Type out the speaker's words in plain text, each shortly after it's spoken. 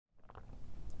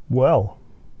Well,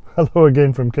 hello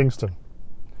again from Kingston.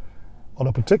 On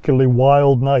a particularly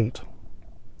wild night.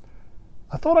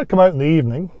 I thought I'd come out in the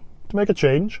evening to make a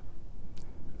change,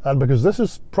 and because this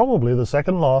is probably the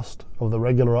second last of the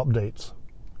regular updates.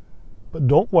 But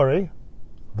don't worry,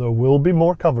 there will be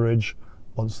more coverage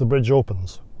once the bridge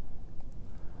opens.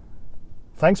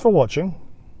 Thanks for watching.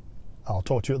 I'll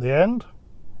talk to you at the end,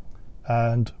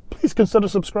 and please consider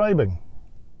subscribing.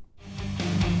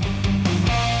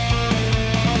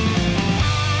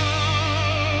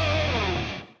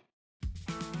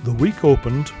 The week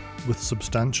opened with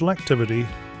substantial activity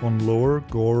on Lower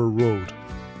Gore Road.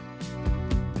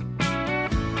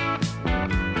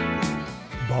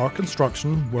 Bar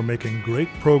Construction were making great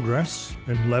progress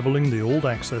in levelling the old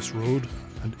access road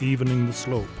and evening the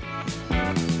slope.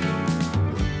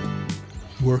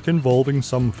 Work involving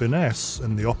some finesse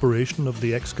in the operation of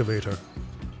the excavator.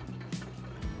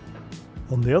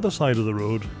 On the other side of the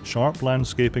road, Sharp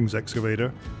Landscaping's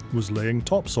excavator was laying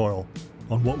topsoil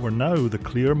on what were now the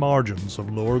clear margins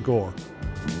of Lower Gore.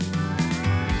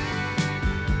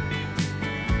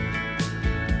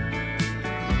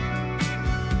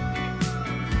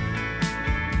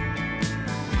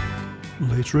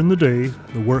 Later in the day,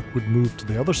 the work would move to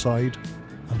the other side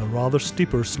and a rather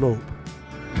steeper slope.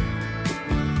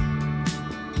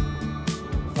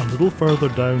 A little further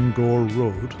down Gore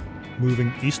Road,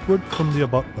 moving eastward from the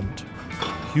abutment,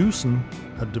 Hewson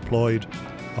had deployed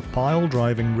a pile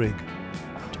driving rig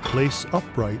to place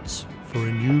uprights for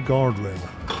a new guardrail.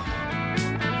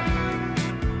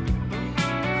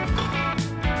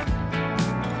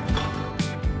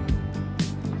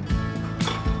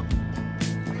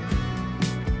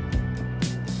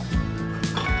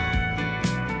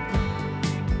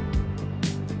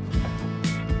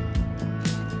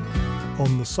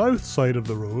 On the south side of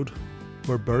the road,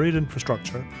 where buried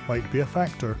infrastructure might be a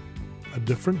factor, a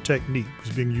different technique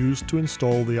was being used to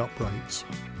install the uprights.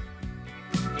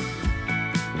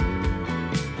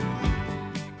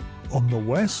 On the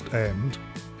west end,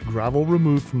 gravel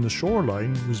removed from the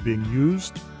shoreline was being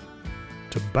used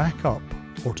to back up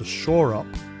or to shore up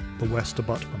the west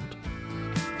abutment.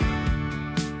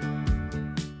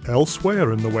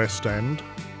 Elsewhere in the west end,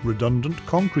 redundant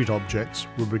concrete objects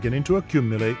were beginning to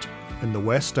accumulate in the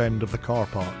west end of the car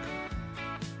park,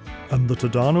 and the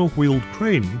Tadano wheeled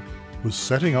crane was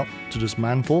setting up to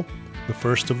dismantle the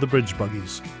first of the bridge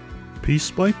buggies.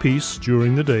 Piece by piece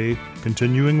during the day,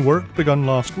 continuing work begun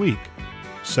last week,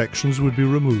 sections would be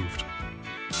removed.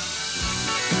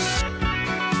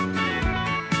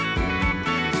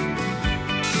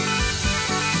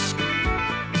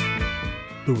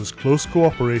 There was close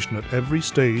cooperation at every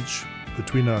stage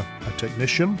between a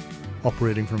technician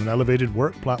operating from an elevated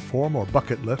work platform or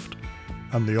bucket lift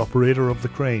and the operator of the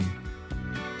crane.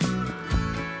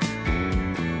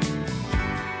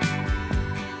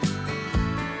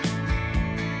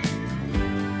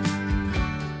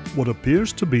 What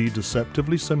appears to be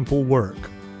deceptively simple work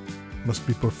must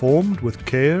be performed with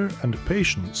care and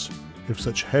patience if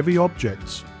such heavy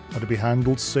objects are to be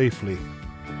handled safely.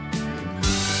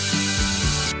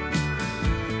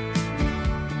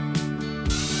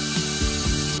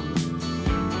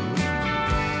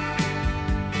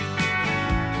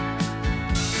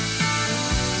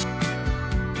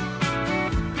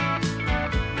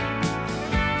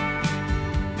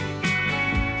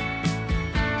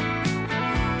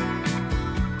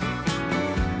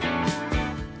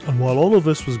 And while all of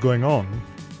this was going on,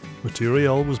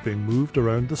 material was being moved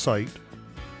around the site,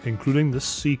 including this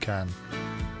sea can.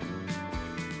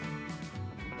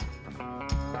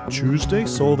 Tuesday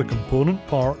saw the component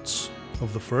parts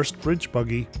of the first bridge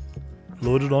buggy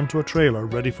loaded onto a trailer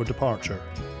ready for departure,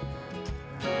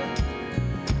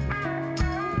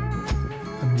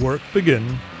 and work begin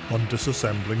on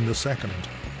disassembling the second.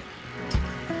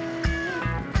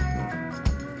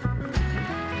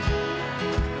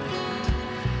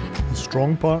 The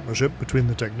strong partnership between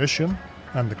the technician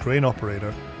and the crane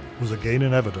operator was again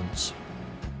in evidence.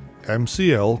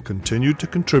 MCL continued to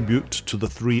contribute to the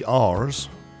 3 R's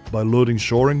by loading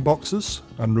shoring boxes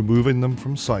and removing them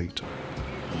from site.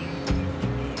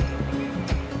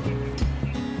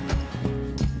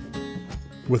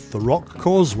 With the rock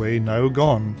causeway now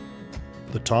gone,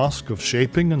 the task of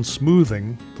shaping and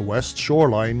smoothing the west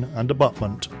shoreline and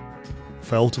abutment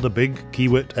fell to the big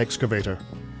Kiewit excavator.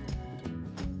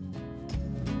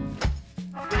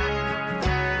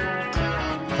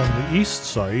 On the east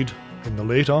side, in the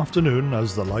late afternoon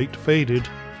as the light faded,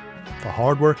 the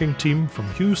hard-working team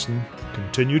from Hewson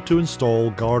continued to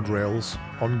install guardrails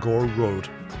on Gore Road.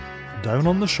 Down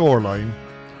on the shoreline,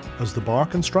 as the bar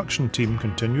construction team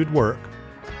continued work,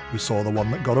 we saw the one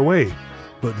that got away,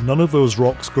 But none of those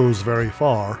rocks goes very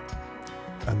far,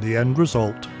 and the end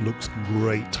result looks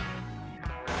great.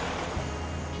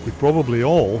 We probably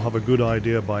all have a good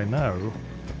idea by now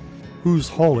who's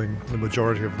hauling the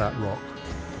majority of that rock.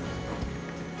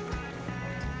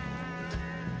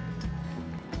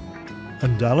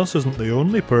 And Dallas isn't the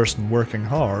only person working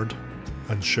hard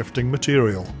and shifting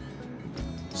material.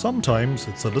 Sometimes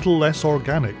it's a little less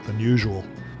organic than usual.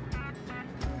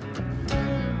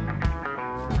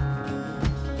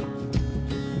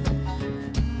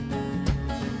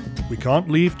 We can't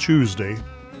leave Tuesday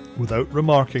without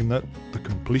remarking that the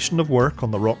completion of work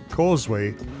on the rock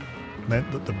causeway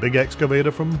meant that the big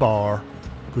excavator from Bar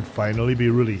could finally be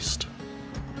released.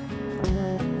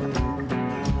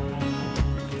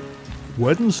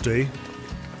 Wednesday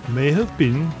may have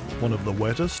been one of the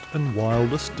wettest and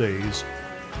wildest days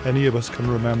any of us can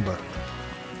remember.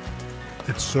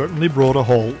 It certainly brought a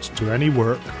halt to any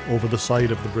work over the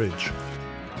side of the bridge.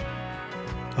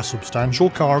 A substantial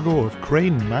cargo of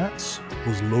crane mats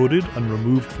was loaded and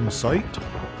removed from site,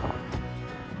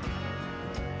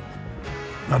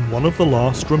 and one of the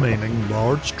last remaining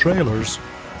large trailers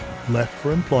left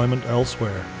for employment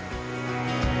elsewhere.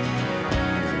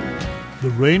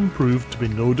 The rain proved to be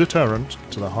no deterrent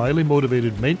to the highly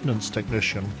motivated maintenance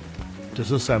technician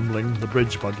disassembling the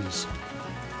bridge buggies.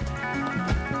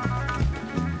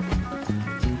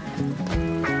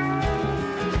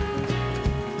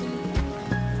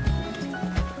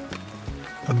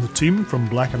 And the team from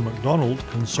Black & McDonald,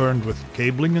 concerned with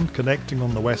cabling and connecting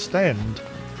on the West End,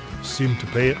 seemed to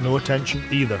pay it no attention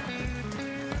either.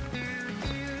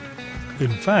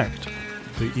 In fact,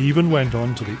 they even went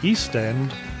on to the East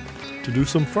End to do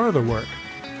some further work.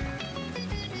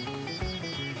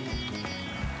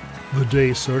 The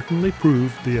day certainly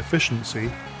proved the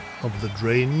efficiency of the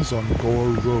drains on Gore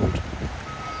Road.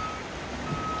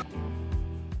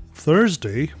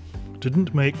 Thursday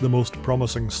didn't make the most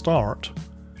promising start,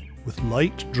 with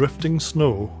light drifting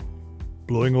snow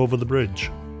blowing over the bridge.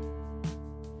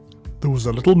 There was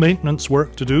a little maintenance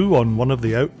work to do on one of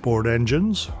the outboard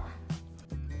engines.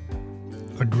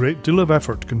 A great deal of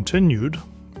effort continued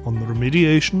on the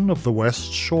remediation of the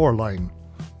west shoreline.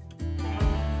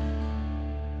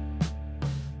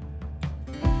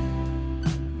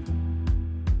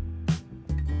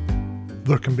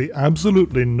 There can be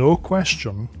absolutely no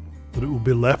question that it will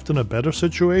be left in a better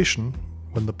situation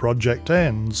when the project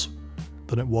ends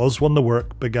than it was when the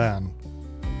work began.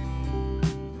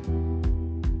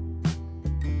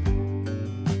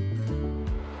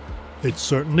 It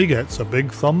certainly gets a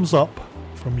big thumbs up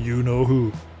from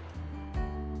you-know-who.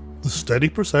 The steady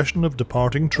procession of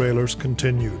departing trailers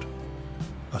continued.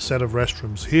 A set of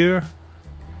restrooms here,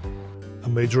 a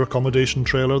major accommodation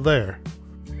trailer there.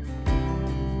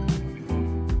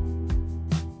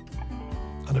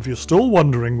 And if you're still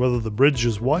wondering whether the bridge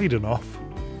is wide enough,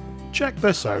 check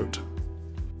this out.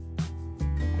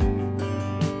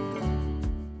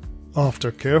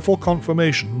 After careful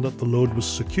confirmation that the load was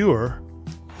secure,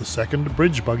 the second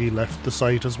bridge buggy left the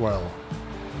site as well.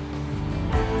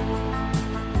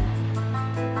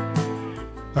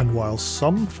 And while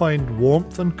some find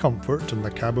warmth and comfort in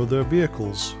the cab of their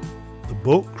vehicles, the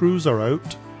boat crews are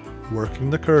out, working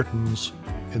the curtains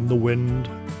in the wind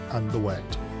and the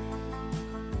wet.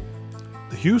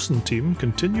 The Houston team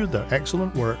continued their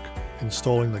excellent work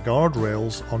installing the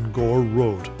guardrails on Gore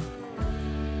Road.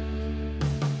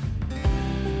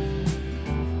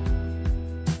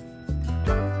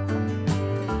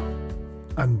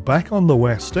 And back on the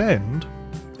West End,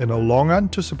 in a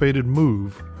long-anticipated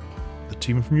move, the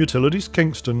team from Utilities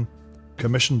Kingston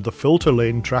commissioned the filter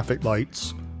lane traffic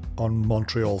lights on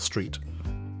Montreal Street.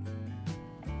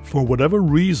 For whatever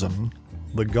reason,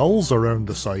 the gulls around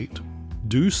the site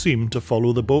do seem to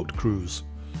follow the boat crews.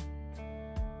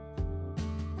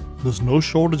 There's no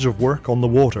shortage of work on the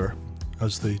water,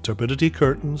 as the turbidity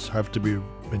curtains have to be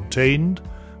maintained,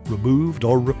 removed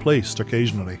or replaced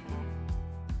occasionally.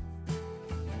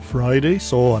 Friday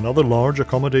saw another large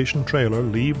accommodation trailer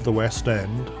leave the West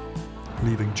End,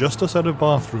 leaving just a set of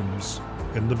bathrooms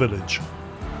in the village.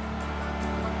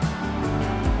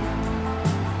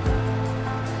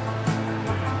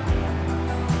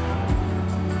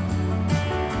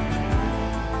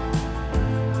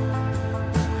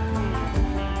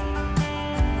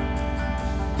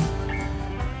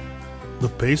 The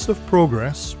pace of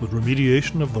progress with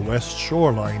remediation of the west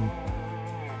shoreline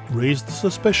raised the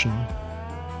suspicion,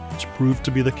 which proved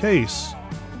to be the case,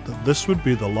 that this would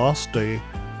be the last day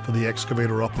for the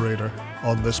excavator operator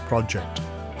on this project.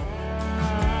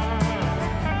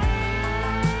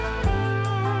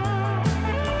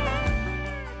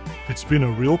 It's been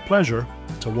a real pleasure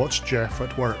to watch Jeff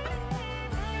at work.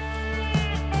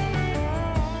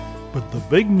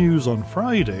 big news on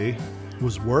Friday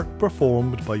was work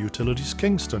performed by Utilities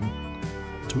Kingston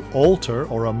to alter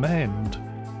or amend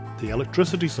the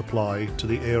electricity supply to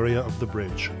the area of the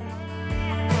bridge.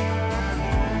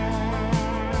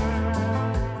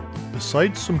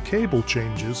 Besides some cable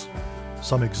changes,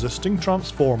 some existing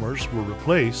transformers were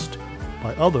replaced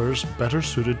by others better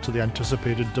suited to the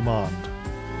anticipated demand.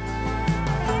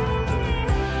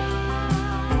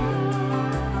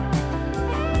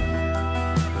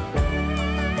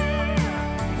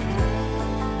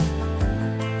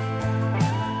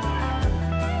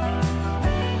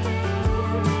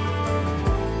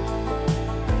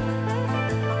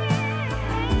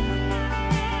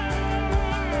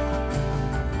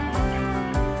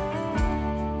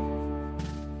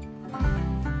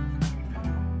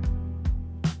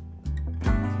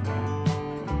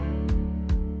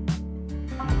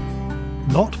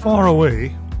 Not far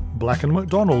away, Black &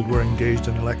 McDonald were engaged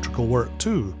in electrical work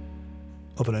too,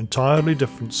 of an entirely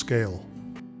different scale.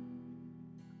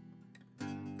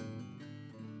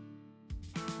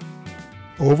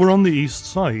 Over on the east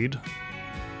side,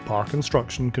 Par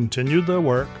Construction continued their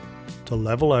work to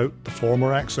level out the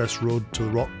former access road to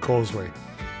the Rock Causeway.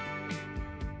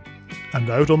 And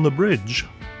out on the bridge,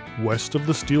 west of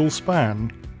the steel span,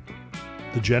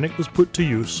 the Genic was put to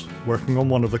use working on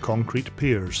one of the concrete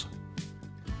piers.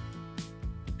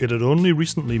 It had only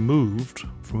recently moved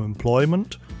from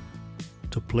employment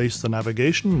to place the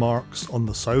navigation marks on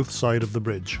the south side of the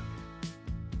bridge.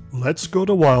 Let's go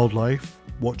to wildlife,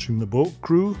 watching the boat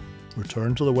crew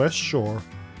return to the west shore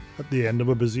at the end of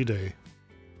a busy day.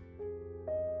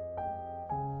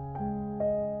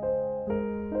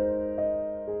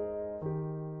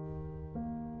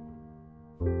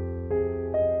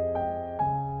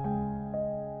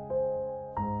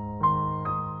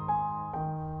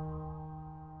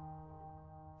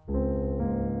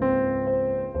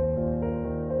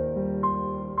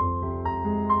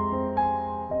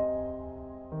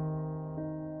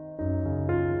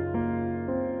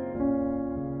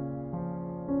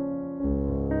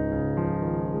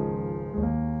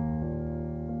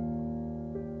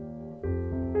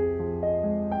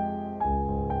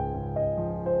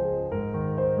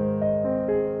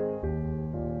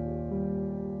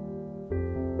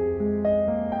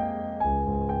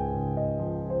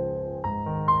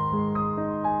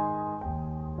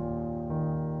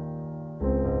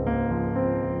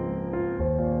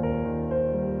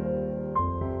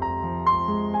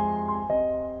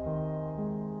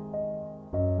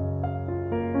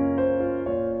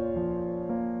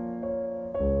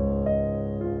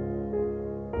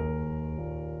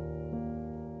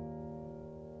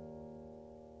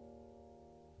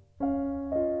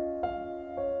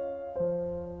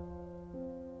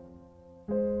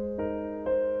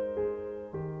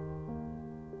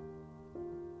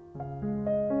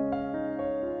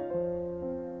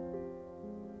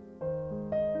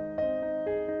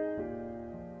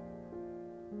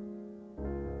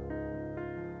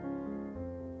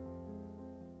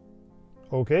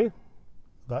 Okay,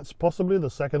 that's possibly the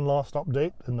second last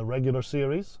update in the regular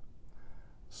series.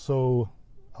 So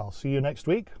I'll see you next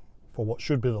week for what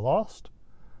should be the last.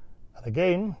 And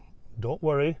again, don't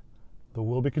worry, there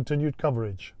will be continued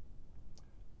coverage.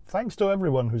 Thanks to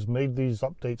everyone who's made these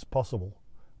updates possible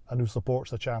and who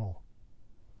supports the channel.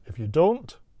 If you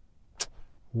don't,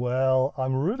 well,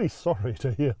 I'm really sorry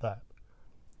to hear that.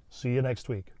 See you next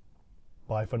week.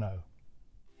 Bye for now.